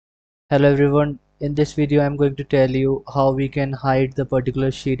Hello everyone, in this video I'm going to tell you how we can hide the particular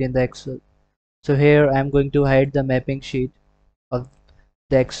sheet in the Excel. So here I'm going to hide the mapping sheet of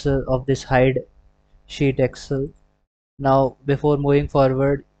the Excel of this hide sheet Excel. Now before moving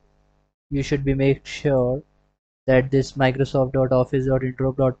forward, you should be make sure that this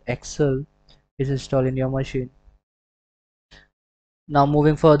Microsoft.Office.Interop.Excel is installed in your machine. Now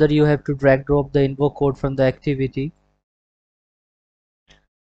moving further, you have to drag drop the invoke code from the activity,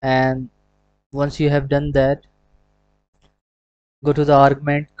 and once you have done that, go to the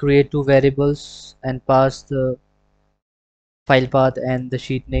argument, create two variables and pass the file path and the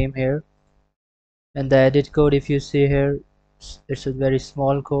sheet name here. And the edit code, if you see here, it's a very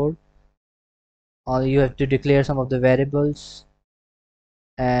small code. All you have to declare some of the variables,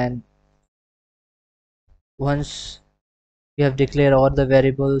 and once you have declared all the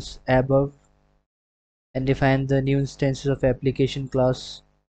variables above and define the new instances of application class,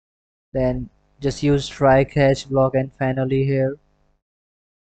 then just use try catch block. And finally here,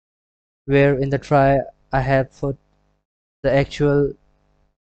 where in the try I have put the actual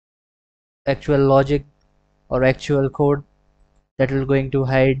logic or actual code that will going to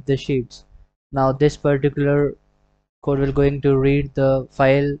hide the sheets. Now this particular code will going to read the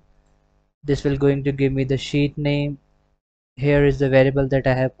file. This will going to give me the sheet name. Here is the variable that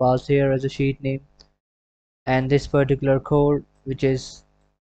I have passed here as a sheet name, and this particular code, which is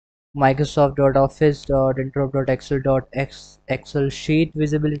Microsoft.Office.Interop.Excel.Excel sheet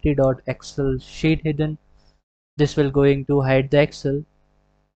visibility.Excel sheet hidden. This will going to hide the Excel.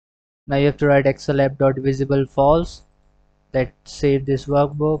 Now you have to write Excel app.visible false. Let's save this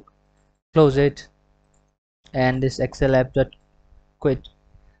workbook, close it, and this Excel app.quit.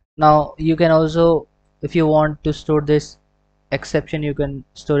 Now you can also, if you want to store this exception, you can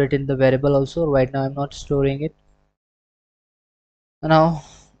store it in the variable also. Right now I'm not storing it. Now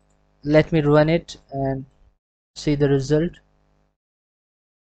let me run it and see the result.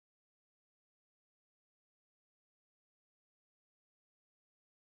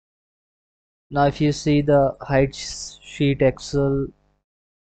 Now if you see the hide sheet Excel,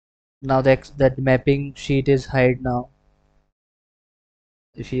 now that mapping sheet is hide now.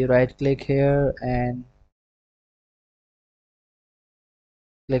 If you right click here and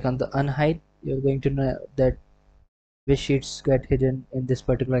click on the unhide, you're going to know that which sheets get hidden in this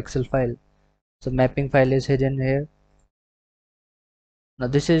particular Excel file. So mapping file is hidden here. Now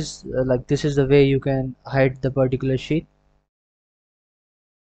this is this is the way you can hide the particular sheet.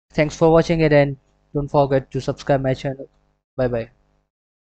 Thanks for watching it, and don't forget to subscribe my channel. Bye bye.